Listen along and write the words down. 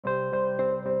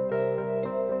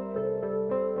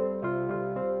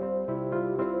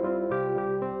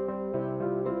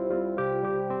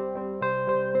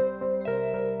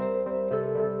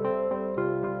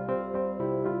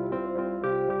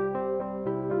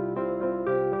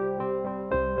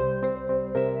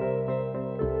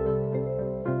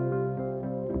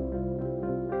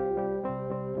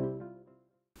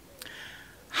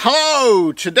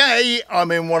Hello! Today I'm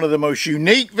in one of the most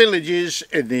unique villages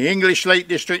in the English Lake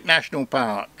District National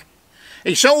Park.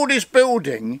 Its oldest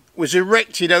building was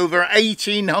erected over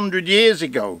 1800 years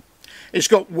ago. It's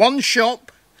got one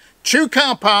shop, 2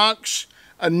 car parks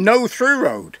and no through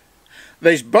road.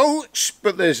 There's boats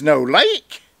but there's no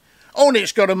lake. Oh, and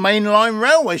it's got a mainline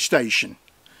railway station.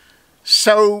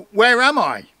 So where am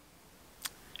I?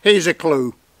 Here's a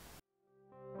clue.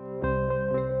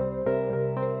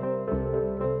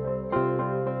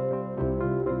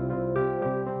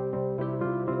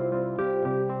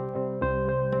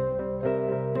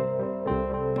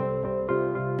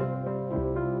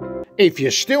 If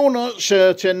you're still not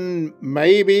certain,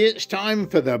 maybe it's time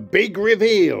for the big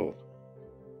reveal.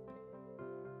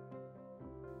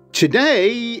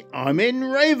 Today I'm in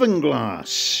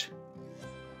Ravenglass.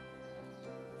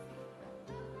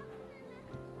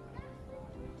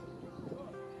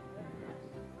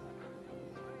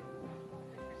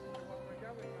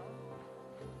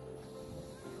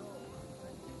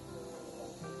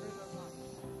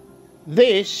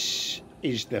 This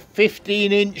is the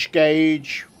 15-inch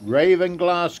gauge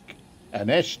Ravenglass and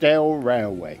Estelle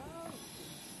Railway.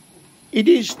 It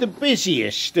is the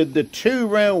busiest of the 2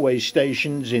 railway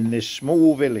stations in this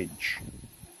small village.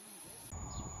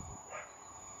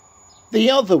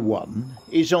 The other one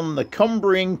is on the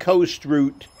Cumbrian coast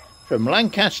route from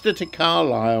Lancaster to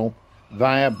Carlisle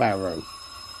via Barrow.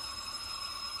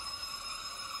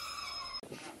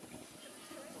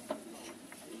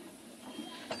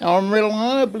 I'm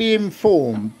reliably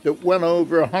informed that well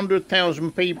over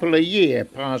 100,000 people a year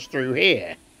pass through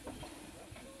here.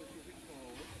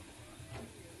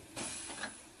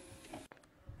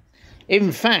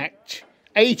 In fact,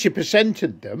 80%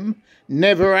 of them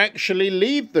never actually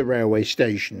leave the railway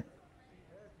station.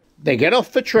 They get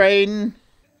off the train,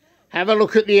 have a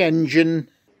look at the engine,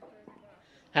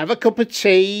 have a cup of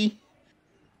tea,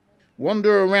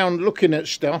 wander around looking at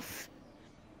stuff,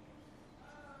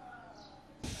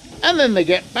 and then they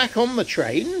get back on the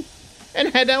train and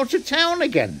head out of town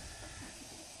again.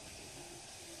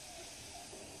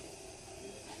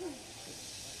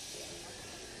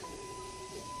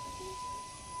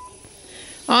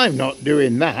 I'm not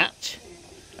doing that.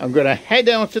 I'm going to head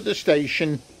out of the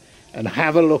station and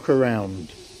have a look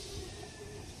around.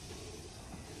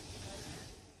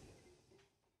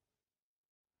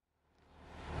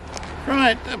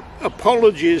 Right,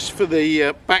 apologies for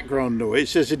the background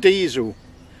noise. There's a diesel.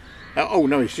 Oh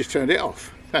no, he's just turned it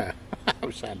off. That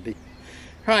was handy.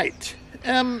 Right,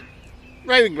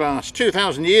 Ravenglass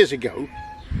 2,000 years ago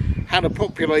had a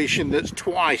population that's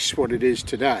twice what it is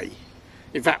today.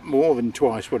 In fact, more than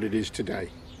twice what it is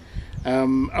today.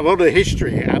 A lot of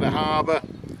history. It had a harbour,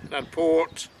 it had a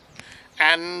port,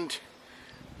 and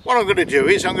what I'm going to do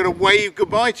is I'm going to wave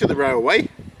goodbye to the railway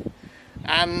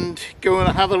and go and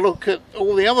have a look at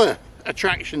all the other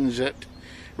attractions that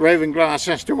Ravenglass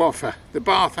has to offer, the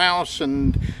bathhouse,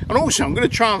 and also I'm going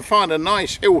to try and find a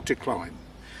nice hill to climb.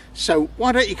 So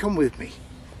why don't you come with me?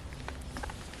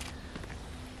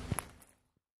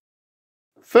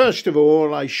 First of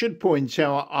all, I should point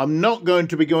out I'm not going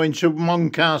to be going to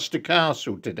Muncaster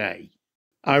Castle today.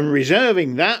 I'm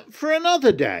reserving that for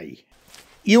another day.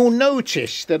 You'll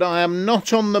notice that I am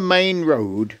not on the main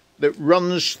road that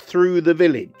runs through the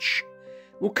village.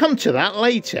 We'll come to that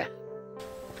later.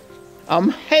 I'm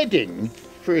heading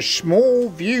for a small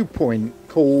viewpoint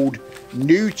called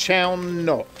Newtown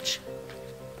Knot.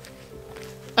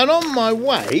 And on my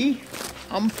way,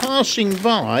 I'm passing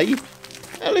by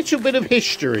a little bit of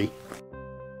history.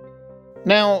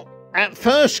 Now, at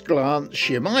first glance,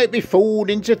 you might be fooled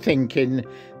into thinking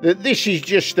that this is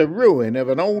just a ruin of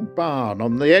an old barn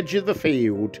on the edge of the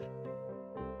field.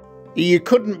 You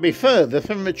couldn't be further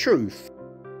from the truth,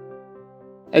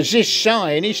 as this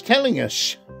sign is telling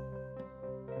us.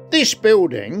 This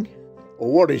building,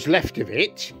 or what is left of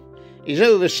it, is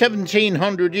over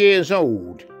 1,700 years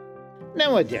old.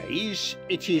 Nowadays,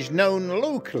 it is known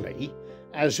locally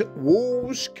as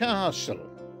Walls Castle.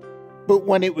 But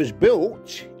when it was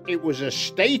built, it was a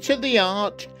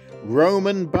state-of-the-art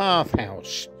Roman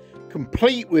bathhouse,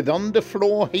 complete with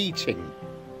underfloor heating.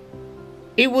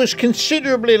 It was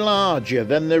considerably larger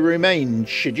than the remains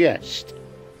suggest.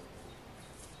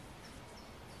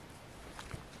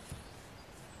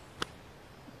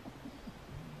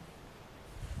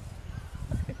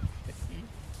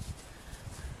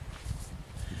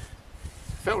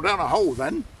 Fell down a hole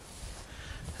then,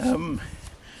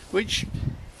 which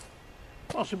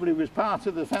possibly was part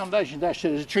of the foundation dash.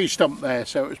 There's a tree stump there,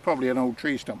 so it was probably an old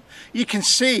tree stump. You can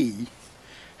see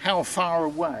how far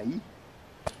away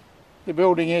the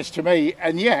building is to me,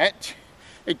 and yet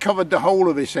it covered the whole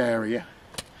of this area.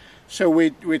 So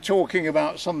we're talking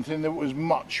about something that was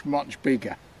much, much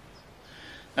bigger.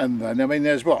 And then, I mean,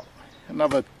 there's what?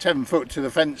 Another 10 foot to the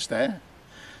fence there.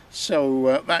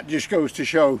 So that just goes to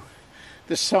show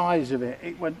the size of it.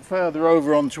 It went further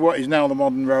over onto what is now the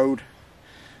modern road.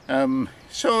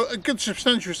 So a good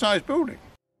substantial sized building.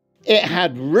 It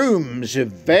had rooms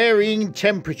of varying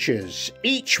temperatures,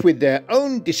 each with their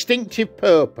own distinctive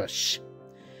purpose.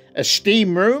 A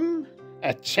steam room,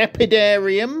 a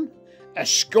tepidarium, a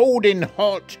scalding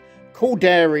hot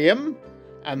coldarium,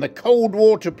 and the cold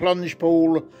water plunge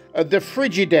pool of the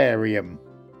frigidarium.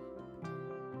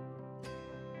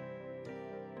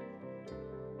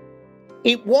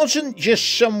 It wasn't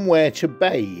just somewhere to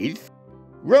bathe.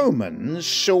 Romans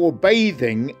saw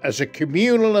bathing as a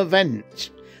communal event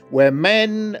where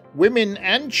men, women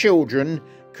and children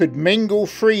could mingle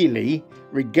freely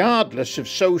regardless of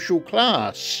social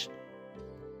class.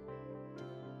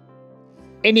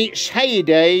 In its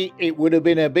heyday, it would have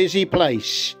been a busy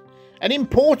place, an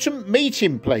important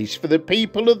meeting place for the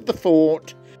people of the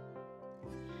fort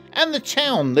and the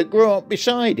town that grew up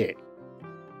beside it.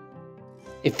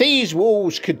 If these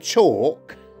walls could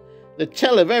talk, they'd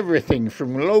tell of everything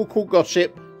from local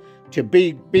gossip to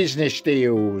big business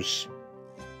deals.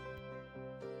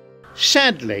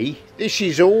 Sadly, this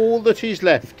is all that is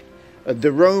left of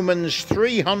the Romans'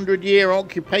 300-year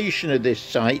occupation of this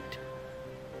site.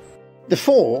 The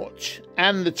fort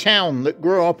and the town that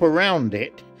grew up around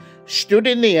it stood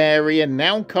in the area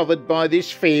now covered by this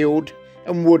field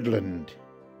and woodland.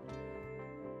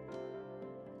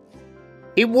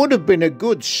 It would have been a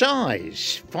good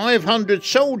size. 500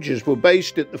 soldiers were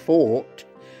based at the fort,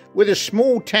 with a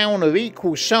small town of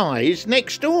equal size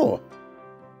next door.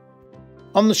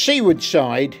 On the seaward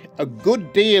side, a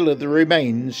good deal of the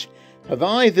remains have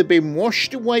either been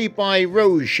washed away by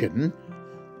erosion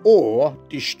or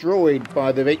destroyed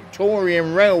by the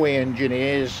Victorian railway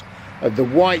engineers of the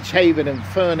Whitehaven and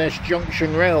Furness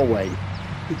Junction Railway,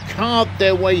 who carved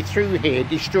their way through here,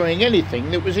 destroying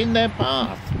anything that was in their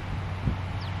path.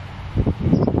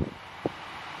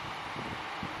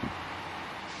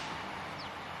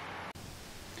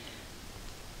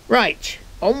 Right,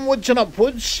 onwards and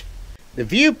upwards. The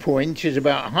viewpoint is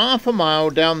about half a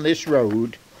mile down this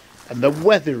road and the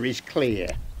weather is clear.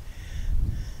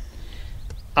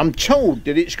 I'm told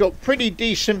that it's got pretty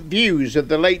decent views of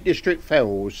the Lake District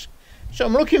Fells, so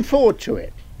I'm looking forward to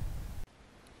it.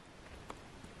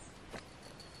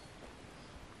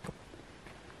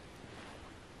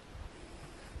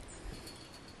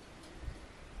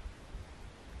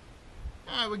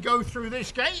 We go through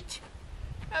this gate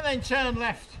and then turn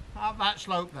left up that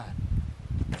slope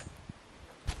there.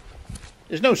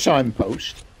 There's no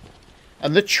signpost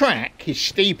and the track is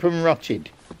steep and rutted.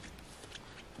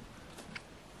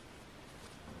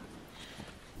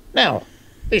 Now,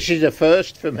 this is a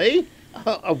first for me.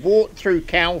 I've walked through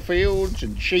cow fields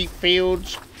and sheep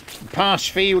fields, and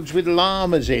past fields with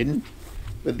llamas in,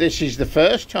 but this is the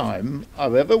first time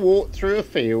I've ever walked through a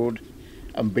field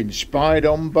and been spied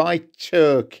on by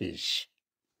turkeys.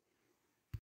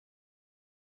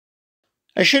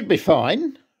 I should be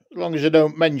fine, as long as I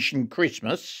don't mention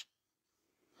Christmas.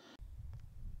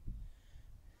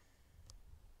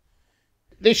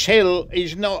 This hill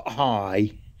is not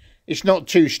high. It's not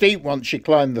too steep once you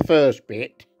climb the first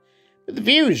bit, but the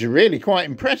views are really quite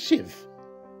impressive.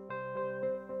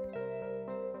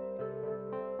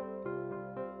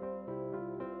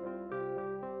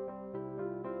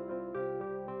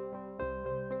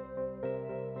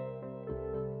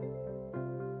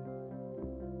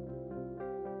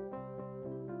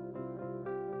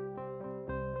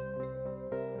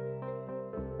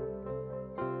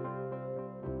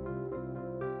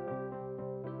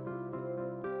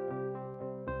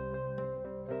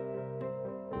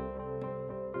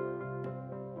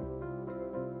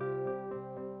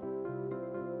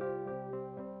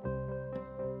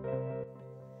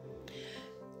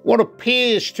 What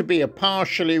appears to be a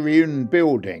partially ruined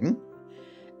building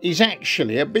is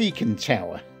actually a beacon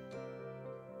tower.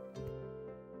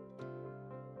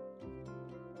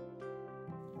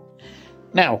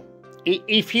 Now,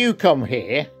 if you come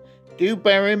here, do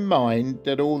bear in mind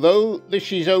that although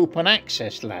this is open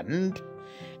access land,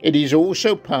 it is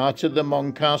also part of the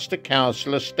Moncaster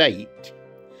Castle estate.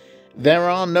 There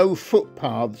are no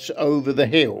footpaths over the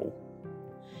hill.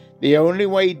 The only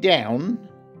way down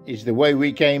is the way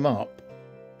we came up.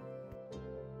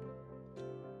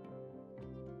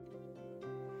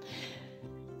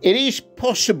 It is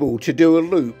possible to do a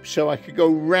loop so I could go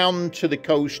round to the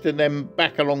coast and then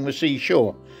back along the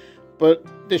seashore, but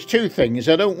there's two things.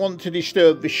 I don't want to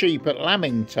disturb the sheep at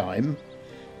lambing time,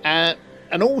 and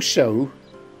also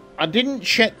I didn't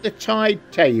check the tide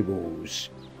tables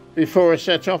before I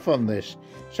set off on this,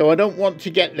 so I don't want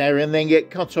to get there and then get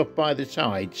cut off by the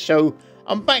tide. So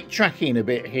I'm backtracking a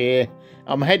bit here.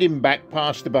 I'm heading back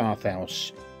past the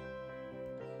bathhouse.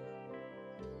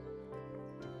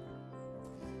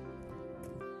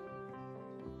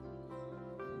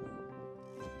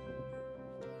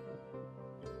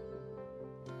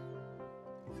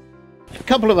 A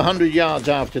couple of 100 yards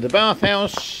after the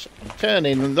bathhouse, I'm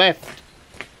turning left,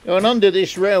 going under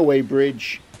this railway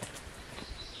bridge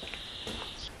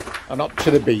and up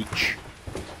to the beach.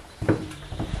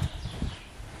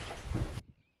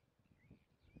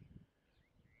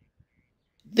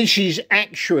 This is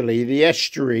actually the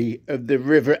estuary of the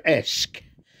River Esk,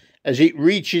 as it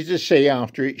reaches the sea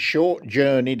after its short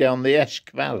journey down the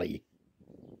Esk Valley.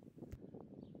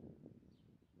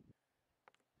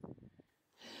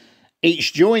 It's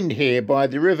joined here by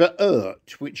the River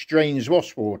Urt, which drains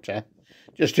Wastwater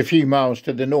just a few miles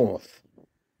to the north,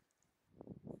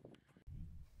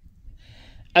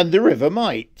 and the River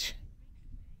Mite.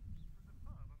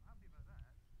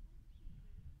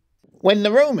 When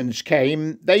the Romans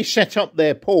came, they set up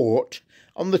their port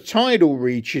on the tidal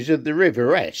reaches of the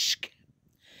River Esk.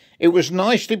 It was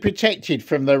nicely protected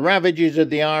from the ravages of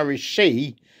the Irish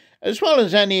Sea, as well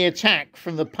as any attack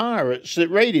from the pirates that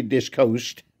raided this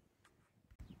coast.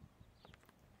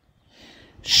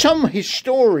 Some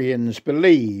historians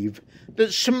believe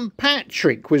that St.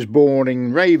 Patrick was born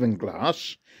in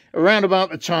Ravenglass around about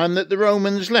the time that the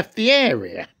Romans left the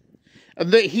area,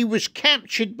 and that he was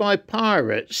captured by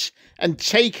pirates and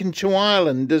taken to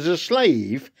Ireland as a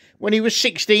slave when he was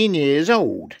 16 years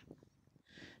old.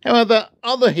 However,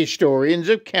 other historians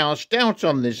have cast doubt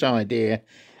on this idea,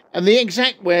 and the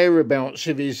exact whereabouts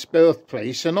of his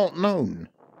birthplace are not known.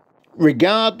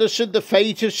 Regardless of the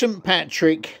fate of St.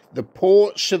 Patrick, the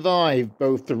port survived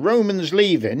both the Romans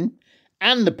leaving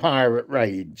and the pirate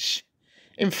raids.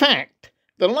 In fact,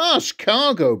 the last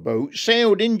cargo boat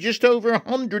sailed in just over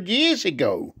 100 years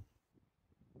ago.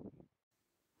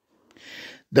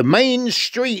 The main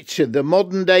street of the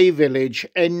modern-day village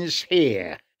ends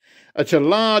here, at a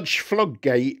large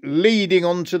floodgate leading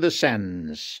onto the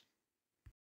sands.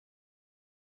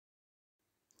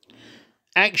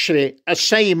 Actually, I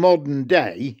say modern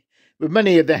day, but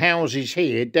many of the houses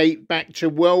here date back to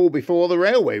well before the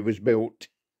railway was built.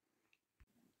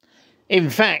 In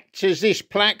fact, as this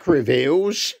plaque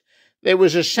reveals, there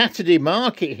was a Saturday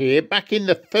market here back in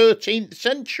the 13th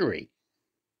century.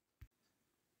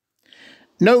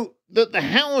 Note that the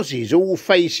houses all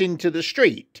face into the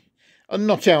street and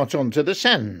not out onto the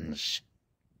sands.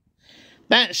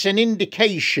 That's an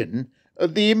indication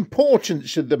of the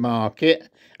importance of the market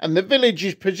and the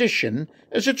village's position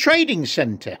as a trading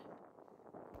centre.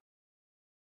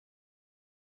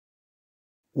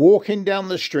 Walking down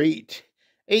the street,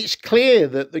 it's clear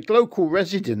that the local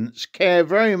residents care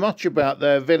very much about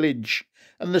their village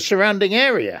and the surrounding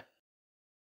area.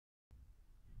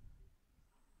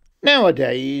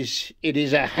 Nowadays, it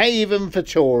is a haven for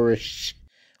tourists,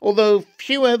 although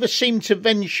few ever seem to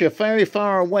venture very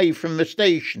far away from the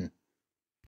station.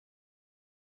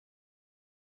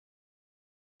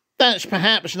 That's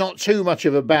perhaps not too much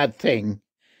of a bad thing.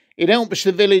 It helps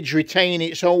the village retain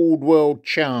its old world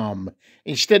charm,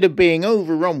 instead of being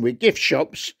overrun with gift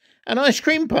shops and ice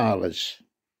cream parlours.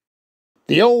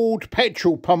 The old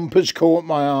petrol pump has caught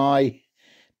my eye.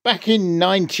 Back in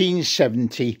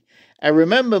 1970, I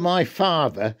remember my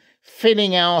father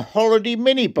filling our holiday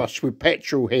minibus with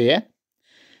petrol here.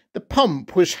 The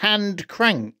pump was hand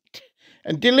cranked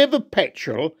and delivered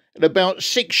petrol at about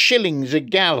 6 shillings a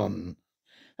gallon.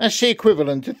 That's the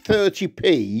equivalent of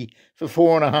 30p for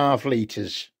 4.5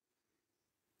 litres.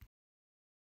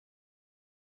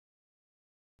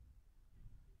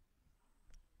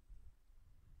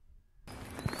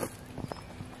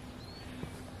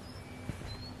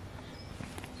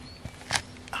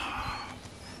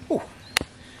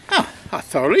 I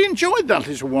thoroughly enjoyed that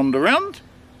little wander round,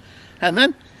 and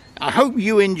then I hope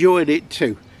you enjoyed it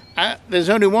too. There's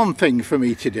only one thing for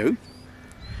me to do,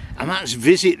 and that's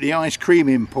visit the ice cream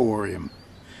emporium,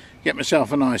 get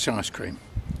myself a nice ice cream,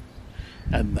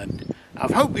 and then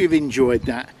I hope you've enjoyed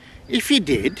that. If you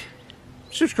did,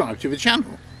 subscribe to the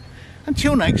channel.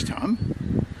 Until next time,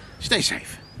 stay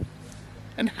safe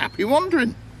and happy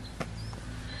wandering.